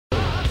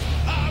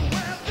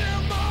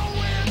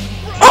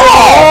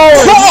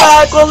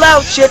cycle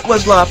out. Shit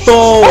was like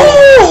boom.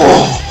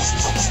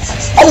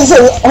 I just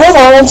said, hold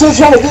on, I'm just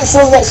trying to get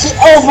some of that shit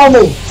off of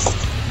me.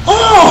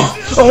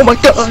 Oh my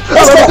god.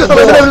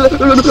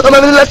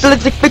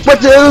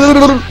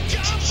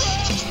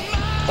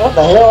 What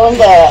the hell is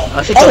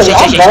that?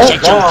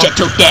 Shut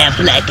your damn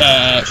black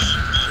ass.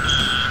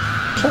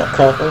 Shut up,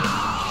 Cracker.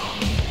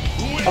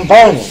 I'm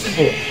burning.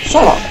 Here,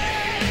 shut up.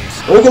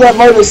 Look at that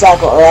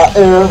motorcycle right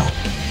there.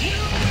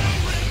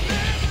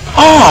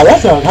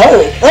 That don't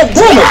hurt. That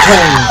damn it,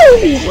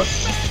 King.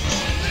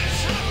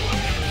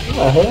 What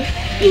the hell?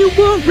 You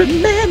won't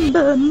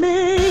remember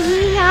me.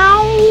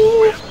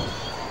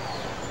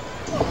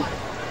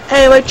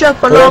 Anyway, Chuck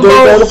Palumbo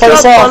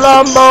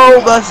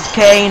versus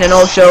Kane, and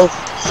also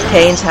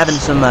Kane's having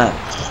some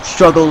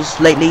struggles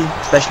lately,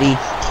 especially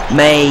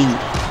May.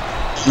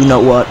 You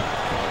know what?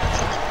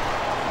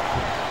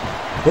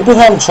 They've been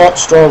having truck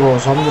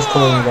struggles. I'm just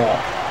telling you that.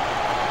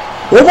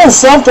 There's been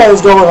some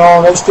things going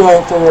on. They still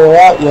ain't figured it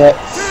out yet.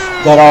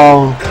 That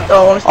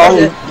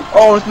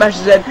smash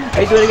his head.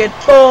 He's doing it again.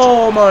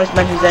 Boom! On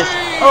smash his head.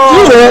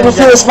 You did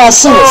before it's my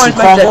sentence, you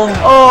cracker.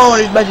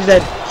 He smash his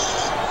head.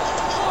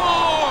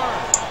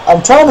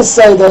 I'm trying to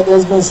say that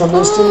there's been some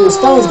mysterious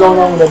things going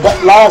on, the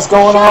lights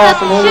going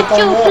off and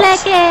everything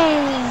else.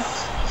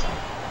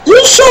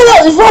 You shut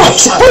up, you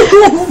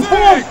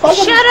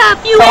Shut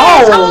up, you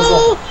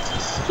asshole!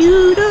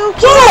 You don't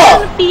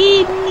want to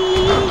beat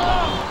me.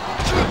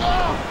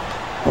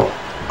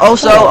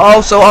 Also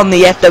on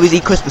the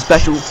FWZ Christmas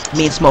special,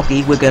 me and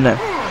Smokey, we're gonna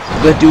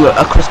do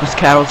a Christmas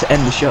carol to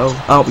end the show.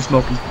 Aren't we,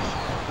 Smokey?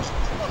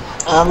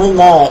 I'm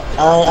not.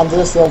 I'm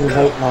just debating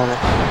on it.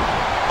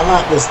 I'm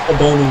not just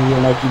abandoning you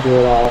and make you do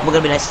it all. We're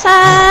gonna be like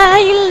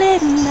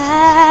Silent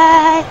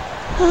night,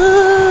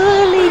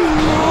 holy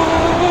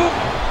night,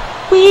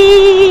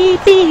 we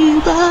be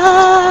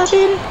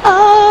robbing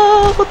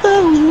all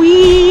the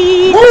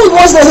weed. Who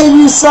wants to hear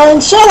you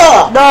sing? Shut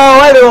up! No,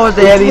 everyone wants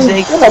to hear me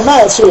sing. There's a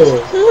match here.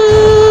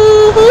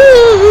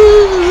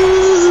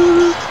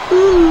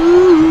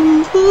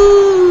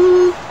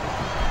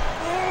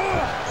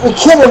 You're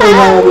killing me,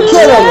 man. You're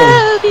killing me.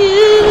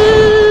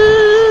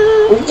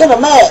 We're in a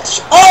match.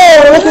 Oh,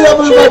 look at that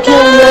move by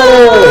King.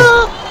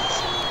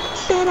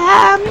 That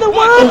I'm the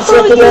one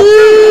for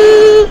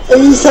you. And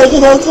he's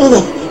taking out to the...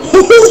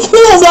 His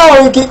pants out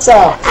when he kicks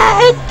out. I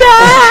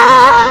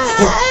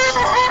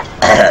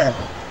die.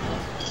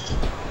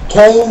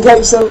 Kane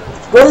takes some...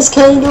 What is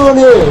Kane doing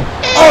here?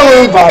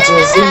 Oh, he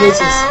botches. He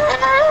misses.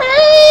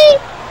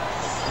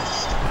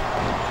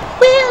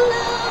 We'll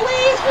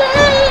always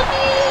love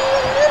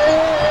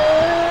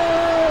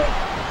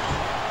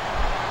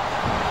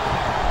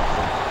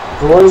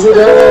you. What is he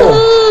doing?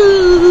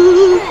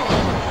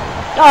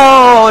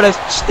 oh, the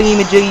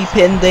steamy G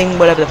pin thing,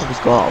 whatever the fuck it's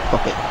called.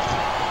 Fuck it.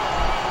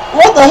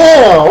 What the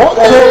hell? What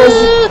the hell is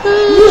it?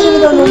 You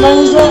even know the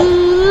names yet?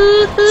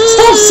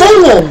 Stop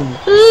singing!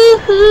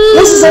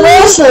 This is an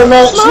wrestling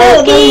match,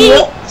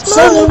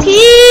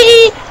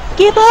 Smokey,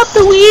 give up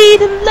the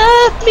weed and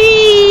love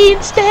me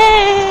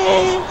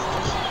instead.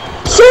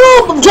 Shut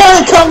up! I'm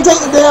trying to come take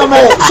the damn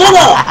match. Shut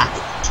up!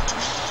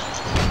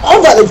 I'm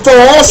about to throw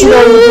acid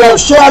on you, bro.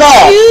 Shut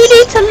up! You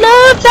need to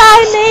love thy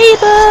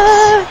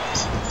neighbor.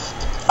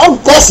 Oh,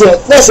 that's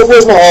it. That's it.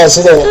 Where's my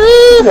acid at?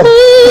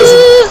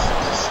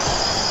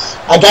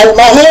 I got it in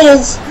my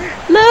hands.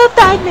 Love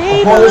thy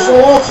neighbor.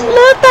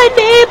 Love thy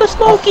neighbor,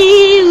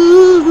 Smokey.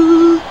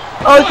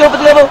 Oh, he's going for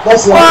the level.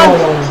 That's 1,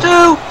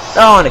 2.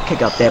 Oh, and a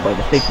kick up there by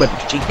the big whip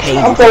G Kane.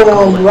 I'm throwing it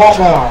on you right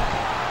now.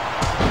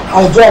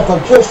 I dropped a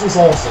kiss this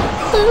ass.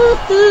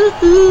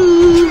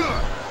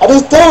 I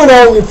just threw it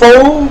on you,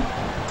 fool.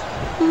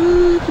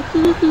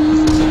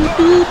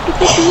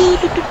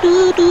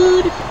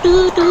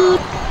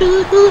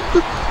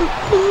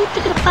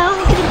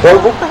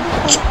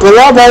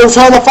 Palumbo's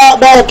trying to fight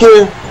back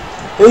here.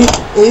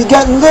 He's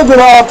getting a little bit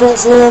of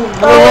offense in.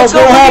 What's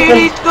going to happen?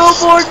 He's go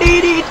for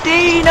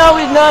DDT. No,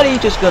 he's not. He's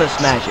just going to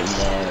smash him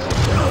there.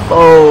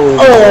 Oh,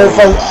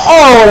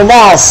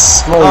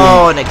 nice.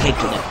 Oh, and a kick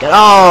to the gut.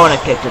 Oh, and a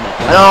kick to the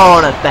gut. Oh,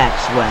 and a back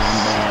slam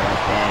there.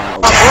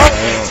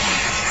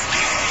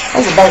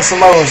 That's a back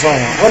Samoan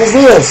slam. What is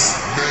this?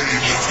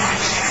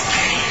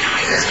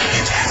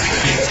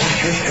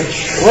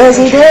 What is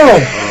he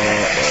doing?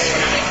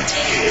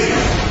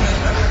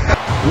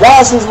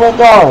 License went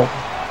dark.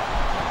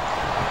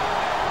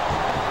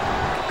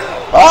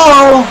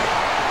 Oh!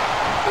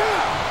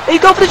 He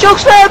go for the choke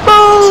slam.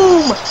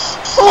 Boom!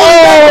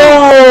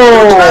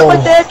 Oh!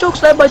 Right there, choke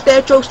slam right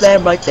there, choke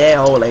slam right there.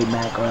 Holy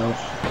mackerel!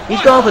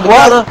 He's going for the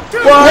collar.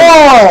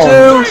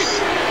 1,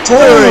 2,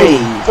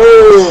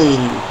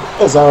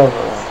 3. It's over.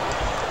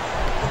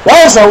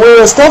 That was some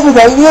weird stuff with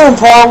that earring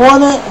paw,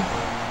 wasn't it?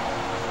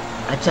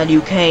 I tell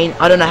you, Kane,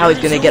 I don't know how he's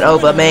gonna get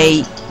over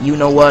me. You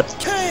know what?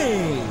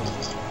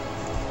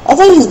 I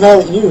think he's mad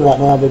at you right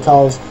now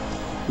because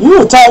you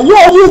were talking. You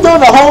were doing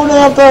the whole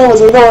damn thing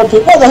was ignoring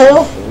people. What the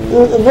hell?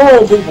 You're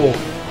ignoring people.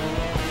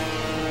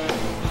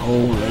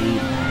 Holy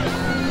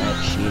mackerel, that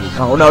shit.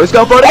 Oh no, he's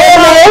going for it. Oh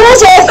no!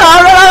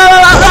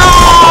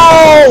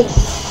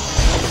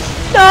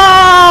 No!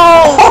 No!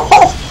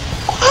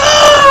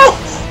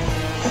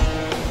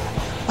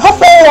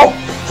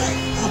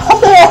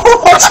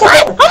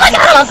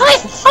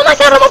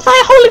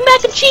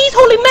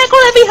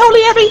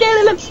 every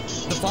day.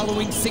 The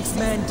following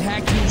 6-man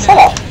tag team Shut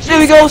up. match. Here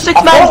we go,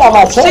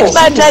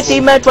 six-man tag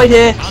team match right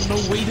here.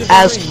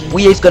 As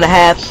we is gonna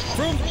have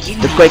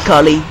the Great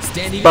Khali,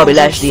 Bobby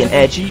Lashley, and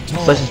Edge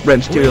versus Rey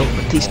Mysterio,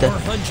 Batista,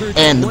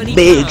 and the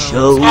Big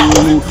Show. Yeah,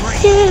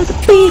 the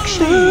Big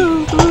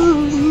Show.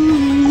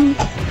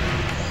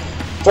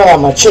 Throw out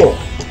my chair.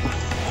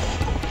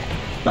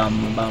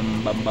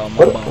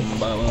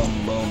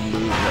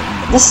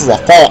 This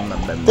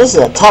is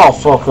a tall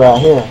fuck right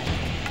here.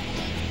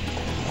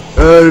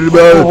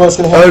 What's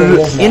gonna happen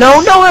next You know,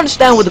 no one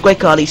understand what the Great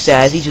Khali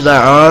says. He's just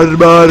like, I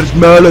smell like it's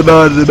not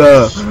about the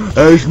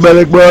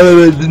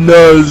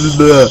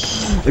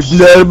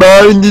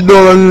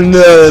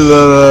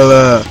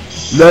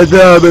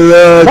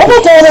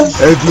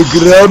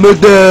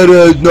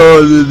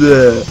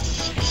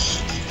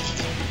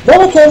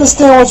Nobody can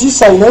understand what you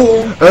say,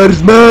 nigga.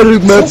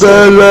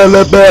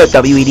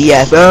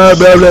 WEDF.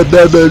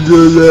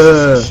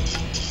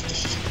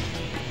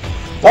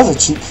 That's a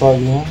cheap fuck,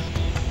 man.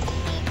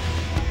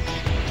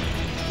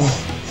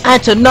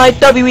 And tonight,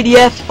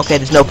 WEDF. Okay,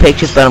 there's no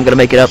pictures, but I'm gonna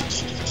make it up.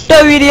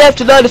 WEDF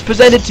tonight is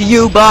presented to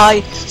you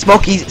by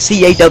Smokey's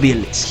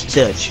CAW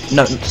search.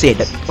 No,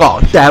 CAW. Oh,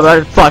 damn,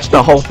 I fucked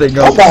the whole thing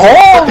up. What the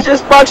hell? I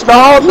just fucked the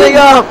whole thing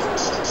up.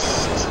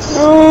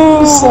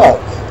 You suck.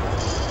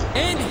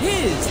 And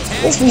his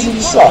Let's tag see who team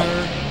you suck.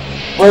 partner.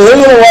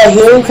 Well,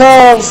 here he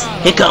comes.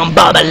 Here come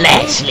Bobby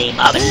Lashley.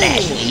 Bobby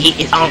Lashley.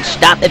 He is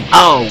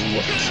unstoppable.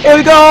 Here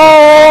we go.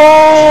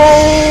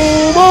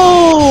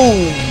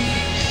 Boom.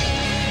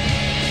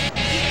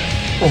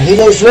 He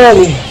looks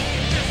ready.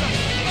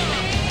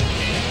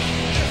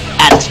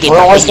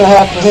 Well, what's gonna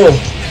happen here?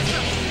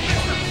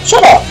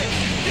 Shut up.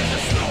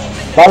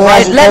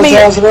 Right,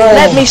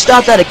 let me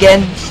start that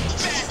again.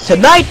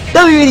 Tonight,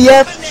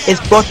 WEDF is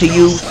brought to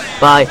you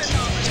by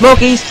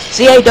Smokey's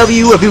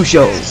CAW Review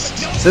Show.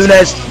 Soon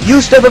as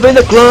you step up in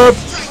the club,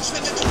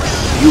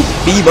 you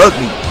be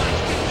ugly.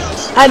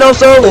 And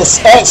also, It's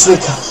actually.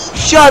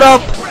 shut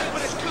up.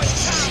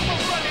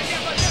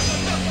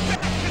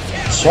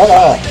 Shut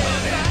up.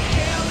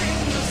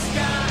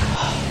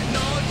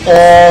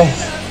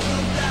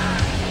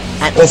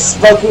 It's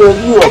Smokey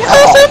Review. And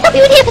also,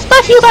 WEDF is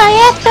brought to you by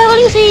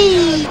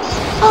FWC.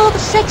 All the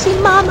sexy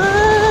mamas.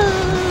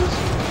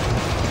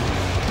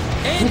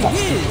 And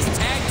his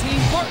tag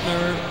team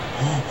partner.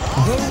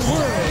 The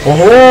world. And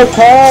here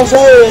comes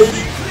Edge.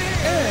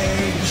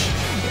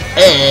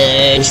 You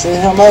Edge. see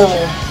him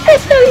earlier.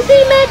 FWC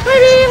match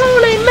ready,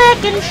 holy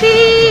mac and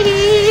cheese.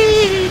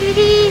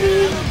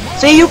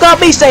 See, you got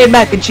me saying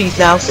mac and cheese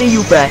now. See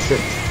you bastard.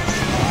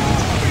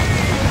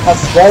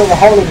 That's better than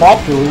Holy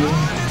Mackerel.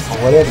 Or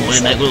whatever you Holy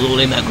say. mackerel,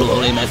 holy mackerel,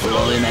 holy mackerel,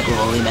 holy mackerel,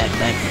 holy mac.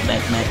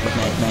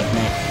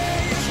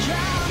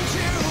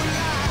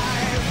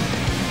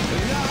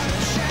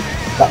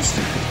 That's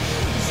stupid.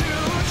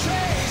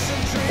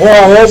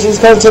 Yeah, Edge is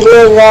coming to the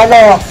ring right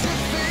now.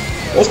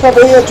 It's gonna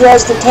be a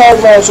drastic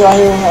tag match right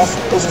here.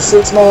 It's a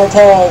 6-man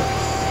tag.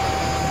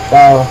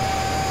 So,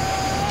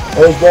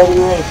 Edge better be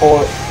ready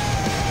for it.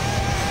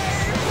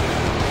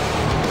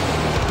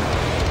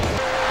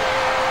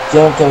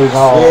 Jim Cage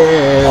Hall.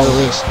 Well,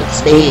 it's the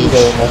stage. And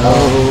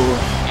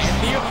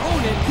the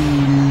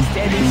opponent,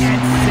 standing at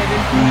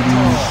 7 feet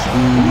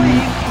tall,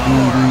 weighing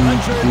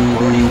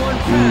 441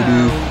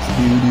 pounds,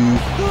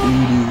 the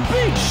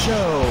Big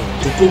Show.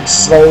 The big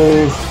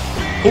slave.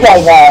 He got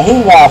a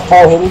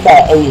 4 head, he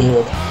got 8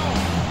 head.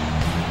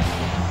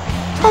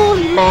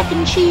 Holy mac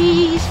and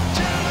cheese.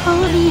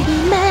 Holy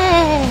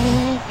mac.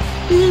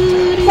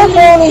 What's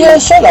wrong with here?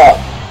 Shut up.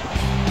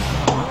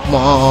 Come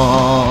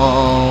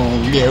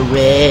on, get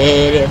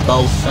ready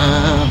for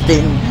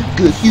something,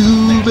 cause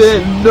you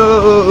better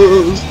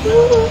know.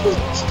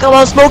 Come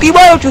on, Smokey,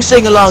 why don't you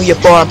sing along, you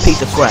boring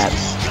piece of crap?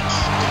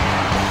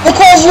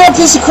 Because you're a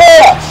piece of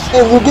crap.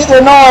 If you get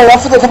annoyed, I'm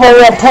finna come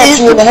over and punch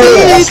you in the head.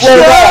 I swear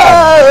to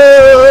God.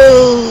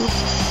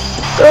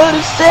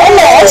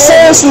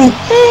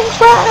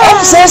 I'm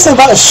seriously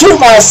about to shoot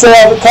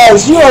myself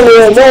because you are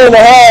really annoying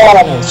the hell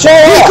out of me. Shut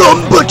up.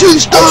 Come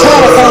Batista! I'm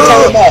trying to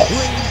contact him back.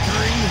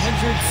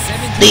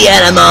 The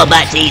animal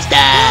Batista!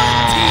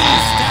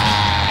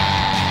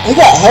 He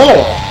got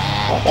hair.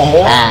 What the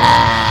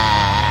hell?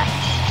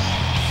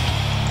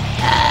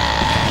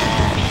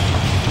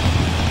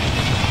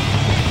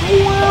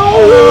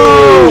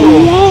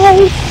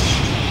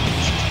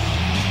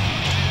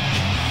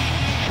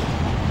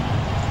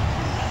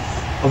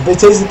 When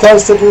Batista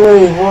comes to the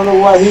ring, wonder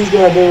what he's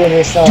gonna do in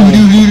this song.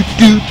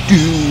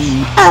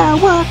 I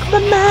walk my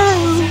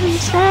mile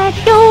inside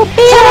your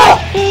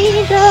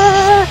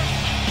bed.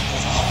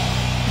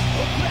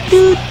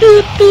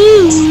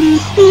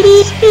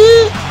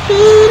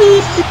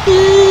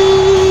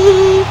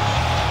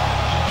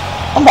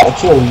 I'm about to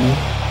kill you.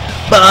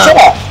 Shut But,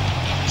 up.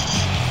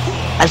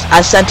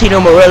 as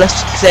Santino Morella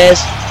says,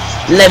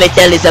 let me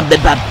tell you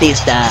something,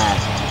 Batista.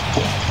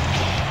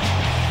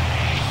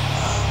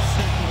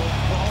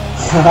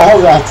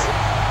 Alright.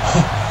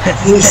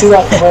 You see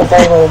that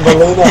thing with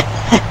Melina?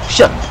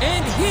 Shut.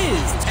 And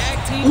his tag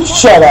team You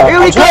shut up. Here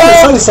I'm we trying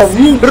to go. say something.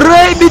 You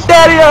Rey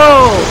Mysterio.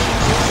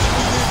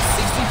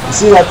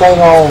 see that thing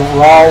on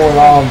Raw with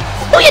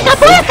Booyaka, him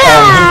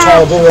booyaka!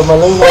 trying to do with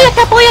Melina?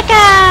 Booyaka,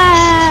 booyaka!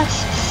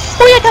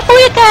 Booyaka,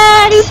 booyaka!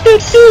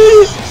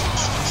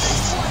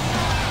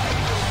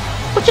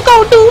 What you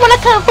gonna do when I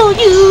come for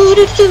you?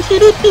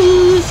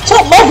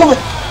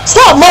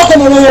 Stop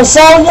mocking the little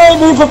song. You ain't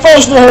being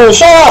professional here.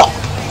 Shut up.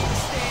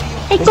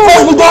 Hey, It's supposed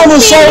to be doing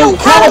this show.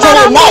 Commentate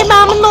at night.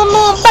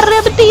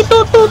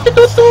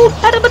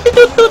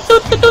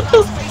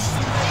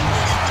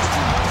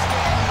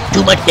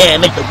 Too much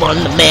damage to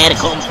one man. It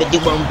comes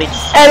 51 bits.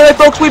 Anyway,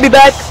 folks, we'll be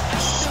back.